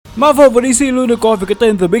Marvel và DC luôn được coi với cái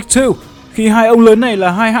tên The Big Two, khi hai ông lớn này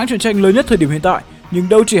là hai hãng truyện tranh lớn nhất thời điểm hiện tại. Nhưng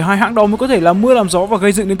đâu chỉ hai hãng đó mới có thể làm mưa làm gió và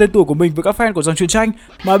gây dựng nên tên tuổi của mình với các fan của dòng truyện tranh,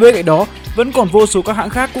 mà bên cạnh đó vẫn còn vô số các hãng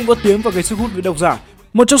khác cũng có tiếng và gây sức hút với độc giả.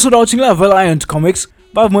 Một trong số đó chính là Valiant Comics.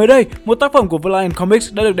 Và mới đây, một tác phẩm của Valiant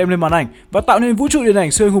Comics đã được đem lên màn ảnh và tạo nên vũ trụ điện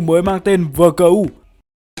ảnh siêu anh hùng mới mang tên VCU.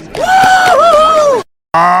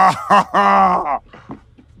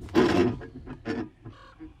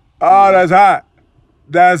 That's hot.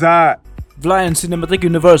 That's hot. Valiant Cinematic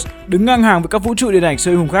Universe đứng ngang hàng với các vũ trụ điện ảnh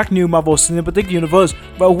siêu anh hùng khác như Marvel Cinematic Universe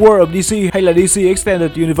và World of DC hay là DC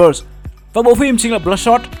Extended Universe. Và bộ phim chính là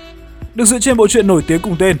Bloodshot, được dựa trên bộ truyện nổi tiếng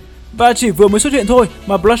cùng tên. Và chỉ vừa mới xuất hiện thôi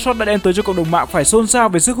mà Bloodshot đã đem tới cho cộng đồng mạng phải xôn xao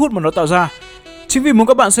về sức hút mà nó tạo ra. Chính vì muốn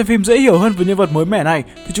các bạn xem phim dễ hiểu hơn về nhân vật mới mẻ này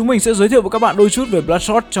thì chúng mình sẽ giới thiệu với các bạn đôi chút về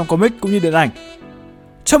Bloodshot trong comic cũng như điện ảnh.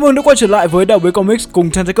 Chào mừng đã quay trở lại với Đào Bới Comics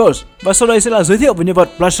cùng Tentacles, và sau đây sẽ là giới thiệu về nhân vật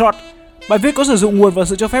Bloodshot. Bài viết có sử dụng nguồn và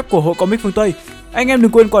sự cho phép của Hội Comic phương Tây. Anh em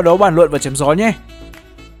đừng quên qua đó bàn luận và chém gió nhé.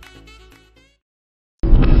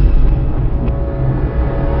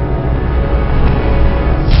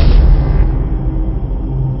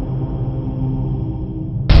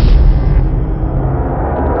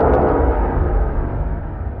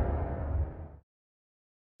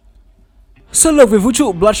 Sơ lược về vũ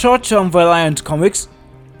trụ Bloodshot trong Valiant Comics.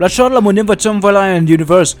 Bloodshot là một nhân vật trong Valiant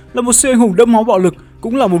Universe, là một siêu anh hùng đẫm máu bạo lực,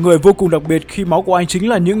 cũng là một người vô cùng đặc biệt khi máu của anh chính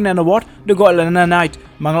là những nanobot được gọi là nanite,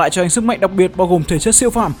 mang lại cho anh sức mạnh đặc biệt bao gồm thể chất siêu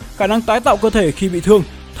phàm, khả năng tái tạo cơ thể khi bị thương,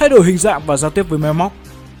 thay đổi hình dạng và giao tiếp với máy móc.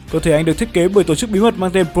 Cơ thể anh được thiết kế bởi tổ chức bí mật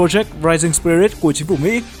mang tên Project Rising Spirit của chính phủ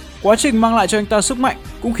Mỹ. Quá trình mang lại cho anh ta sức mạnh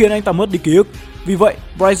cũng khiến anh ta mất đi ký ức. Vì vậy,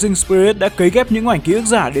 Rising Spirit đã cấy ghép những ảnh ký ức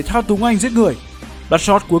giả để thao túng anh giết người.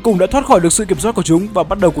 Bloodshot cuối cùng đã thoát khỏi được sự kiểm soát của chúng và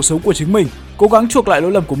bắt đầu cuộc sống của chính mình, cố gắng chuộc lại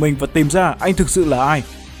lỗi lầm của mình và tìm ra anh thực sự là ai.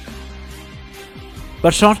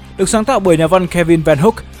 Bloodshot được sáng tạo bởi nhà văn Kevin Van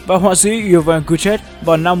Hook và họa sĩ Ivan Kuchet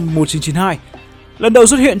vào năm 1992. Lần đầu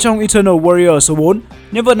xuất hiện trong Eternal Warrior số 4,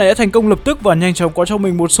 nhân vật này đã thành công lập tức và nhanh chóng có cho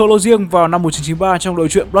mình một solo riêng vào năm 1993 trong đội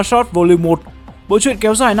truyện Bloodshot Volume 1. Bộ truyện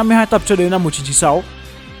kéo dài 52 tập cho đến năm 1996.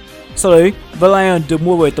 Sau đấy, Valiant được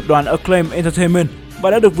mua bởi tập đoàn Acclaim Entertainment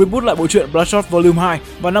và đã được reboot lại bộ truyện Bloodshot Volume 2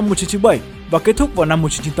 vào năm 1997 và kết thúc vào năm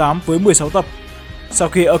 1998 với 16 tập. Sau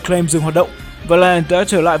khi Acclaim dừng hoạt động, Valiant đã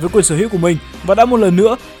trở lại với quyền sở hữu của mình và đã một lần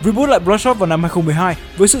nữa reboot lại Bloodshot vào năm 2012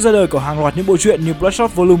 với sự ra đời của hàng loạt những bộ truyện như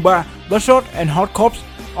Bloodshot Volume 3, Bloodshot and Hot Corps,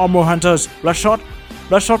 Armor Hunters, Bloodshot,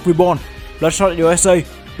 Bloodshot Reborn, Bloodshot USA,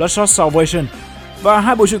 Bloodshot Salvation. Và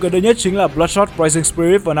hai bộ truyện gần đây nhất chính là Bloodshot Rising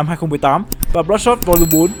Spirit vào năm 2018 và Bloodshot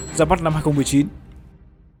Volume 4 ra mắt năm 2019.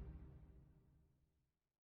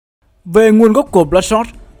 Về nguồn gốc của Bloodshot,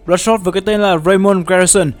 Bloodshot với cái tên là Raymond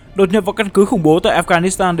Garrison đột nhập vào căn cứ khủng bố tại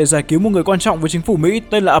Afghanistan để giải cứu một người quan trọng với chính phủ Mỹ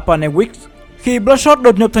tên là Apanewicz. Khi Bloodshot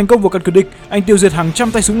đột nhập thành công vào căn cứ địch, anh tiêu diệt hàng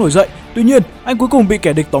trăm tay súng nổi dậy. Tuy nhiên, anh cuối cùng bị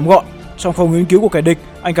kẻ địch tóm gọn. Trong phòng nghiên cứu của kẻ địch,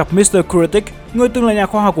 anh gặp Mr. Kuretic, người từng là nhà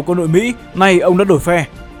khoa học của quân đội Mỹ. Nay ông đã đổi phe.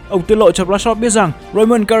 Ông tiết lộ cho Bloodshot biết rằng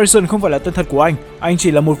Raymond Garrison không phải là tên thật của anh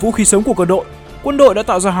chỉ là một vũ khí sống của quân đội. Quân đội đã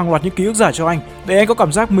tạo ra hàng loạt những ký ức giả cho anh để anh có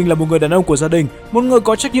cảm giác mình là một người đàn ông của gia đình, một người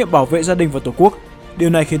có trách nhiệm bảo vệ gia đình và tổ quốc. Điều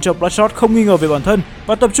này khiến cho Bloodshot không nghi ngờ về bản thân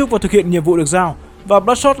và tập trung vào thực hiện nhiệm vụ được giao. Và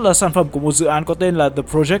Bloodshot là sản phẩm của một dự án có tên là The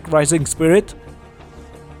Project Rising Spirit.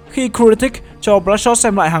 Khi Kuretic cho Bloodshot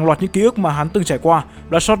xem lại hàng loạt những ký ức mà hắn từng trải qua,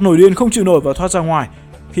 Bloodshot nổi điên không chịu nổi và thoát ra ngoài.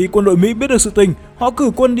 Khi quân đội Mỹ biết được sự tình, họ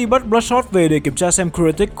cử quân đi bắt Bloodshot về để kiểm tra xem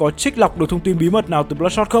Kuretic có trích lọc được thông tin bí mật nào từ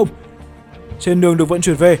Bloodshot không. Trên đường được vận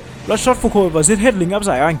chuyển về, Bloodshot phục hồi và giết hết lính áp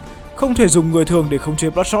giải anh. Không thể dùng người thường để khống chế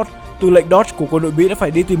Bloodshot. Tư lệnh Dodge của quân đội Mỹ đã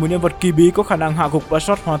phải đi tìm một nhân vật kỳ bí có khả năng hạ gục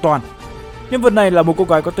Bloodshot hoàn toàn. Nhân vật này là một cô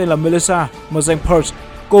gái có tên là Melissa, mà danh Purse.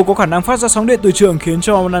 Cô có khả năng phát ra sóng điện từ trường khiến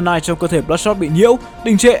cho nanite trong cơ thể Bloodshot bị nhiễu,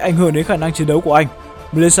 đình trệ ảnh hưởng đến khả năng chiến đấu của anh.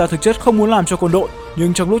 Melissa thực chất không muốn làm cho quân đội,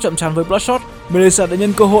 nhưng trong lúc chạm trán với Bloodshot, Melissa đã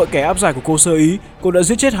nhân cơ hội kẻ áp giải của cô sơ ý, cô đã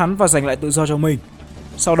giết chết hắn và giành lại tự do cho mình.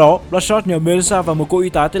 Sau đó, Bloodshot nhờ Melissa và một cô y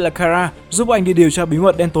tá tên là Kara giúp anh đi điều tra bí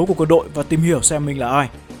mật đen tối của quân đội và tìm hiểu xem mình là ai.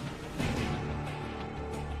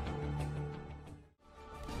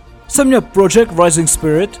 Xâm nhập Project Rising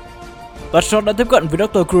Spirit. Bloodshot đã tiếp cận với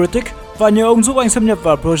Dr. Kuretic và nhờ ông giúp anh xâm nhập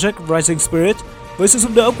vào Project Rising Spirit. Với sự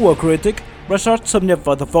giúp đỡ của Kuretic, Bloodshot xâm nhập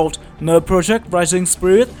vào The Vault, nơi Project Rising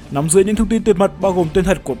Spirit nắm giữ những thông tin tuyệt mật bao gồm tên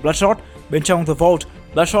thật của Bloodshot. Bên trong The Vault,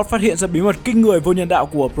 Bloodshot phát hiện ra bí mật kinh người vô nhân đạo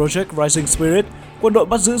của Project Rising Spirit. Quân đội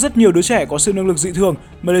bắt giữ rất nhiều đứa trẻ có siêu năng lực dị thường,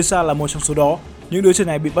 Melissa là một trong số đó. Những đứa trẻ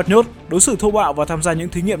này bị bắt nhốt, đối xử thô bạo và tham gia những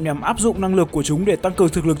thí nghiệm nhằm áp dụng năng lực của chúng để tăng cường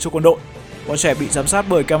thực lực cho quân đội. Bọn trẻ bị giám sát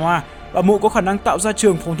bởi camera. Bà mụ có khả năng tạo ra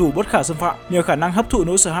trường phòng thủ bất khả xâm phạm nhờ khả năng hấp thụ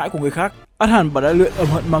nỗi sợ hãi của người khác. Ắt hẳn bà đã luyện ẩm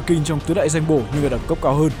hận ma kinh trong tứ đại danh bổ nhưng ở đẳng cấp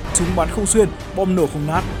cao hơn, súng bắn không xuyên, bom nổ không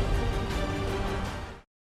nát.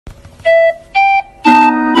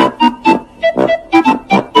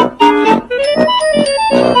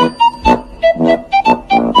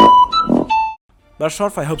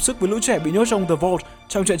 Bloodshot phải hợp sức với lũ trẻ bị nhốt trong The Vault.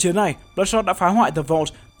 Trong trận chiến này, Bloodshot đã phá hoại The Vault,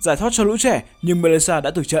 giải thoát cho lũ trẻ, nhưng Melissa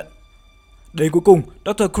đã tử trận. Đến cuối cùng,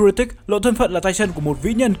 Dr. Kuritik lộ thân phận là tay chân của một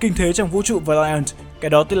vĩ nhân kinh thế trong vũ trụ Valiant. Cái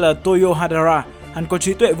đó tên là Toyo Hadara. Hắn có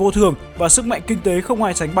trí tuệ vô thường và sức mạnh kinh tế không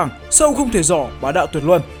ai sánh bằng, sâu không thể dò, bá đạo tuyệt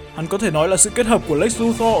luân. Hắn có thể nói là sự kết hợp của Lex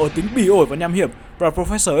Luthor ở tính bỉ ổi và nham hiểm và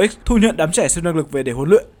Professor X thu nhận đám trẻ siêu năng lực về để huấn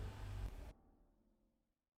luyện.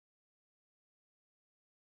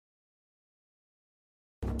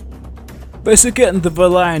 Về sự kiện The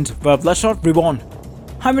Valiant và Bloodshot Reborn.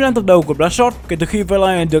 25 tập đầu của Bloodshot kể từ khi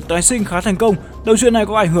Valiant được tái sinh khá thành công, đầu chuyện này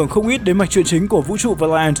có ảnh hưởng không ít đến mạch truyện chính của vũ trụ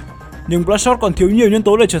Valiant. Nhưng Bloodshot còn thiếu nhiều nhân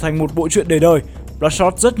tố để trở thành một bộ truyện đời đời.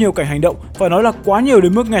 Bloodshot rất nhiều cảnh hành động, phải nói là quá nhiều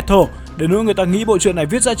đến mức nghẹt thở, đến nỗi người ta nghĩ bộ truyện này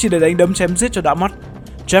viết ra chỉ để đánh đấm chém giết cho đã mắt.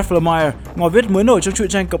 Jeff Lemire, ngòi viết mới nổi trong truyện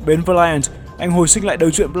tranh cập bến Valiant, anh hồi sinh lại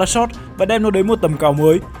đầu truyện Bloodshot và đem nó đến một tầm cao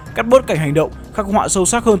mới, cắt bớt cảnh hành động, khắc họa sâu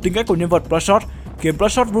sắc hơn tính cách của nhân vật Bloodshot, khiến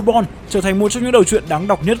Bloodshot Reborn trở thành một trong những đầu truyện đáng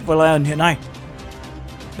đọc nhất Valiant hiện nay.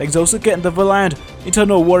 Đánh dấu sự kiện The Valiant,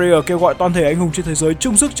 Eternal Warrior kêu gọi toàn thể anh hùng trên thế giới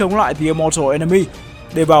chung sức chống lại The Immortal Enemy.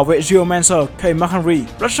 Để bảo vệ Geomancer K. McHenry,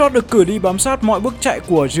 Bloodshot được cử đi bám sát mọi bước chạy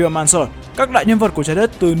của Geomancer. Các đại nhân vật của trái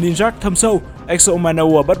đất từ Ninjak thâm sâu, Exo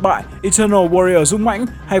Manowar bất bại, Eternal Warrior dũng mãnh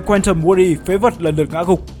hay Quantum Woody phế vật lần lượt ngã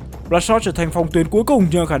gục. Bloodshot trở thành phòng tuyến cuối cùng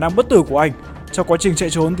nhờ khả năng bất tử của anh. Trong quá trình chạy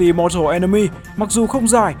trốn The Immortal Enemy, mặc dù không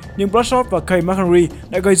dài nhưng Bloodshot và K. McHenry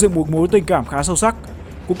đã gây dựng một mối tình cảm khá sâu sắc.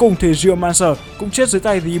 Cuối cùng thì Geomancer cũng chết dưới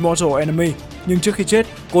tay The Immortal Enemy, nhưng trước khi chết,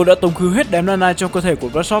 cô đã tống khứ hết đám nanite trong cơ thể của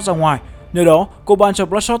Bloodshot ra ngoài. Nhờ đó, cô ban cho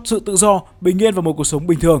Bloodshot sự tự do, bình yên và một cuộc sống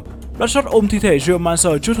bình thường. Bloodshot ôm thi thể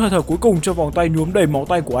Geomancer chút hơi thở cuối cùng trong vòng tay nhuốm đầy máu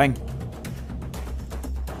tay của anh.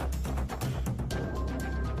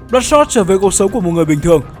 Bloodshot trở về cuộc sống của một người bình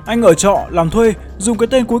thường. Anh ở trọ, làm thuê, dùng cái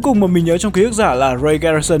tên cuối cùng mà mình nhớ trong ký ức giả là Ray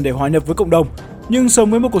Garrison để hòa nhập với cộng đồng. Nhưng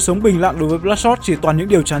sống với một cuộc sống bình lặng đối với Bloodshot chỉ toàn những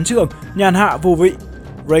điều chán chường, nhàn hạ, vô vị.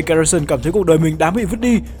 Ray Garrison cảm thấy cuộc đời mình đã bị vứt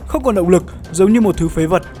đi, không còn động lực, giống như một thứ phế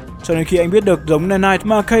vật. Cho nên khi anh biết được giống nanite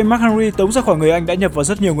mà K. McHenry tống ra khỏi người anh đã nhập vào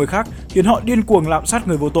rất nhiều người khác, khiến họ điên cuồng lạm sát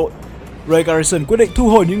người vô tội. Ray Garrison quyết định thu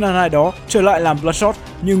hồi những nanite đó, trở lại làm Bloodshot,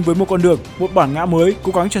 nhưng với một con đường, một bản ngã mới,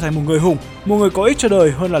 cố gắng trở thành một người hùng, một người có ích cho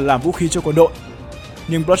đời hơn là làm vũ khí cho quân đội.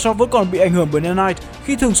 Nhưng Bloodshot vẫn còn bị ảnh hưởng bởi nanite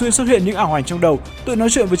khi thường xuyên xuất hiện những ảo ảnh trong đầu, tự nói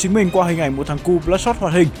chuyện với chính mình qua hình ảnh một thằng cu Bloodshot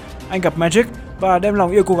hoạt hình. Anh gặp Magic và đem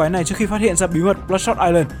lòng yêu cô gái này trước khi phát hiện ra bí mật Bloodshot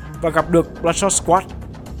Island và gặp được Bloodshot Squad.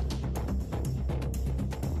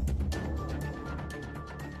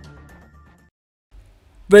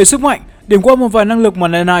 Về sức mạnh, điểm qua một vài năng lực mà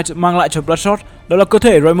nanite mang lại cho Bloodshot, đó là cơ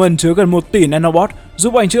thể Raymond chứa gần 1 tỷ nanobot,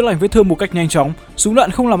 giúp anh chữa lành vết thương một cách nhanh chóng. Súng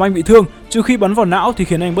đạn không làm anh bị thương, trừ khi bắn vào não thì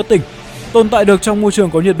khiến anh bất tỉnh. Tồn tại được trong môi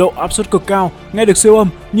trường có nhiệt độ áp suất cực cao, nghe được siêu âm,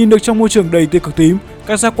 nhìn được trong môi trường đầy tia cực tím.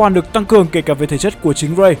 Các giác quan được tăng cường kể cả về thể chất của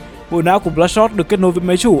chính Ray. Bộ não của Bloodshot được kết nối với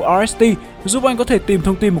máy chủ RST, giúp anh có thể tìm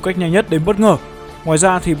thông tin một cách nhanh nhất đến bất ngờ. Ngoài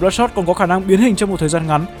ra thì Bloodshot còn có khả năng biến hình trong một thời gian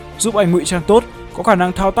ngắn, giúp anh ngụy trang tốt, có khả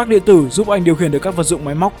năng thao tác điện tử giúp anh điều khiển được các vật dụng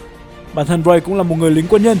máy móc. Bản thân Ray cũng là một người lính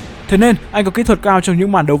quân nhân, thế nên anh có kỹ thuật cao trong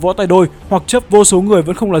những màn đấu võ tay đôi hoặc chấp vô số người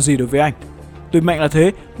vẫn không là gì đối với anh. Tuy mạnh là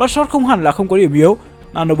thế, Bloodshot không hẳn là không có điểm yếu.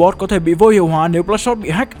 Nanobot có thể bị vô hiệu hóa nếu Bloodshot bị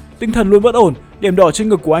hack, tinh thần luôn bất ổn, điểm đỏ trên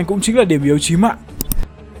ngực của anh cũng chính là điểm yếu chí mạng.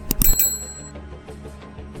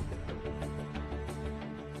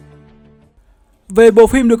 Về bộ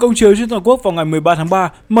phim được công chiếu trên toàn quốc vào ngày 13 tháng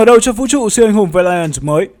 3, mở đầu cho vũ trụ siêu anh hùng Valiant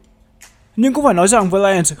mới. Nhưng cũng phải nói rằng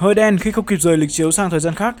Valiant hơi đen khi không kịp rời lịch chiếu sang thời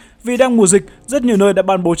gian khác, vì đang mùa dịch, rất nhiều nơi đã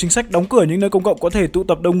ban bố chính sách đóng cửa những nơi công cộng có thể tụ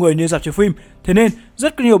tập đông người như rạp chiếu phim, thế nên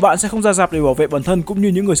rất nhiều bạn sẽ không ra rạp để bảo vệ bản thân cũng như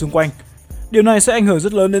những người xung quanh. Điều này sẽ ảnh hưởng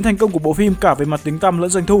rất lớn đến thành công của bộ phim cả về mặt tiếng tăm lẫn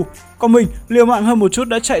doanh thu. Còn mình, liều mạng hơn một chút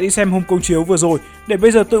đã chạy đi xem hôm công chiếu vừa rồi, để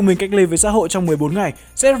bây giờ tự mình cách ly với xã hội trong 14 ngày,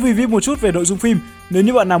 sẽ review một chút về nội dung phim. Nếu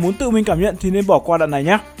như bạn nào muốn tự mình cảm nhận thì nên bỏ qua đoạn này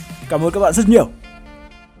nhé. Cảm ơn các bạn rất nhiều.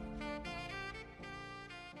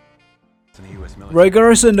 Ray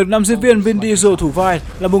Garrison được nam diễn viên Vin Diesel thủ vai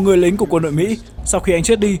là một người lính của quân đội Mỹ. Sau khi anh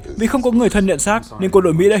chết đi, vì không có người thân nhận xác, nên quân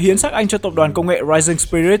đội Mỹ đã hiến xác anh cho tập đoàn công nghệ Rising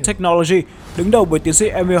Spirit Technology, đứng đầu bởi tiến sĩ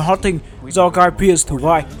Emil Horting do Guy Pearce thủ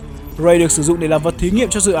vai. Ray được sử dụng để làm vật thí nghiệm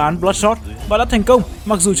cho dự án Bloodshot và đã thành công,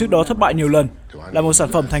 mặc dù trước đó thất bại nhiều lần. Là một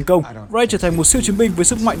sản phẩm thành công, Ray trở thành một siêu chiến binh với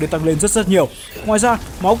sức mạnh được tăng lên rất nhiều. Ngoài ra,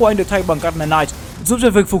 máu của anh được thay bằng cát nanite, giúp cho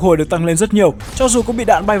việc phục hồi được tăng lên rất nhiều, cho dù có bị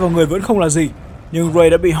đạn bay vào người vẫn không là gì. Nhưng Ray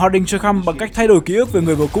đã bị Harding chơi khăm bằng cách thay đổi ký ức về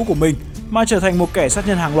người vợ cũ của mình, mà trở thành một kẻ sát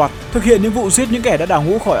nhân hàng loạt, thực hiện những vụ giết những kẻ đã đào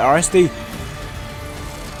ngũ khỏi RST.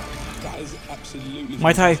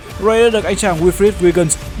 May thay, Ray đã được anh chàng Wilfred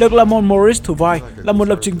Wiggins, được Lamont Morris thủ vai, là một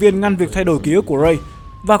lập trình viên ngăn việc thay đổi ký ức của Ray.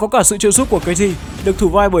 Và có cả sự trợ giúp của Katie, được thủ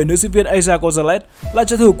vai bởi nữ diễn viên Asia Gonzalez, là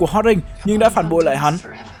trợ thủ của Harding nhưng đã phản bội lại hắn.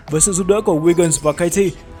 Với sự giúp đỡ của Wiggins và Katie,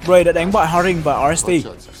 Bray đã đánh bại Harding và RST.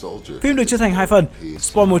 Phim được chia thành 2 phần.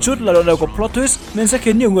 Spoil một chút là đoạn đầu có plot twist nên sẽ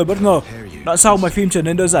khiến nhiều người bất ngờ. Đoạn sau mạch phim trở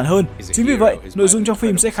nên đơn giản hơn. Chính vì vậy, nội dung trong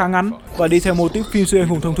phim sẽ khá ngắn và đi theo mô típ phim siêu anh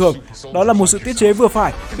hùng thông thường. Đó là một sự tiết chế vừa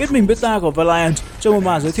phải, biết mình biết ta của Valiant trong một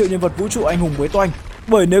màn giới thiệu nhân vật vũ trụ anh hùng với toanh.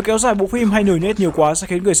 Bởi nếu kéo dài bộ phim hay nhồi nhét nhiều quá sẽ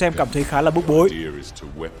khiến người xem cảm thấy khá là bức bối.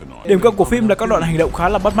 Điểm cộng của phim là các đoạn hành động khá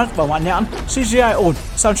là bắt mắt và mãn nhãn, CGI ổn,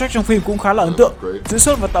 soundtrack trong phim cũng khá là ấn tượng. Diễn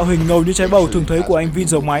xuất và tạo hình ngầu như trái bầu thường thấy của anh Vin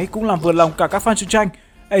dầu máy cũng làm vừa lòng cả các fan truyện tranh.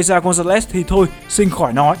 Asa Gonzalez thì thôi, xin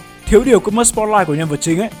khỏi nói, thiếu điều cứ mất spotlight của nhân vật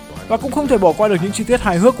chính ấy. Và cũng không thể bỏ qua được những chi tiết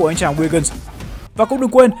hài hước của anh chàng Wiggins. Và cũng đừng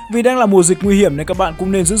quên, vì đang là mùa dịch nguy hiểm nên các bạn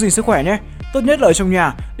cũng nên giữ gìn sức khỏe nhé. Tốt nhất là ở trong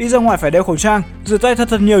nhà, đi ra ngoài phải đeo khẩu trang, rửa tay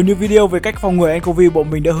thật nhiều như video về cách phòng ngừa nCoV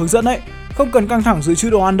bọn mình đã hướng dẫn đấy. Không cần căng thẳng dự trữ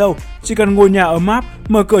đồ ăn đâu, chỉ cần ngồi nhà ấm áp,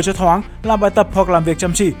 mở cửa cho thoáng, làm bài tập hoặc làm việc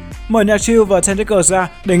chăm chỉ, mở nhạc chill và Tentacles ra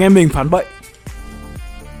để nghe mình phán bậy.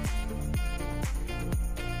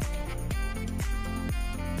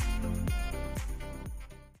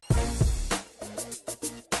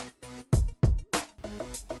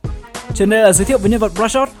 Trên đây là giới thiệu với nhân vật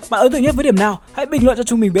Bloodshot. Bạn ấn tượng nhất với điểm nào? Hãy bình luận cho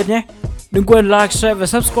chúng mình biết nhé. Đừng quên like, share và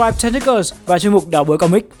subscribe Tentacles và chuyên mục Đào Bới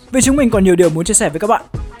Comic vì chúng mình còn nhiều điều muốn chia sẻ với các bạn.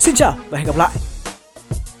 Xin chào và hẹn gặp lại.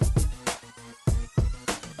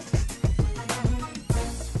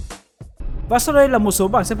 Và sau đây là một số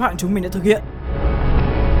bảng xếp hạng chúng mình đã thực hiện.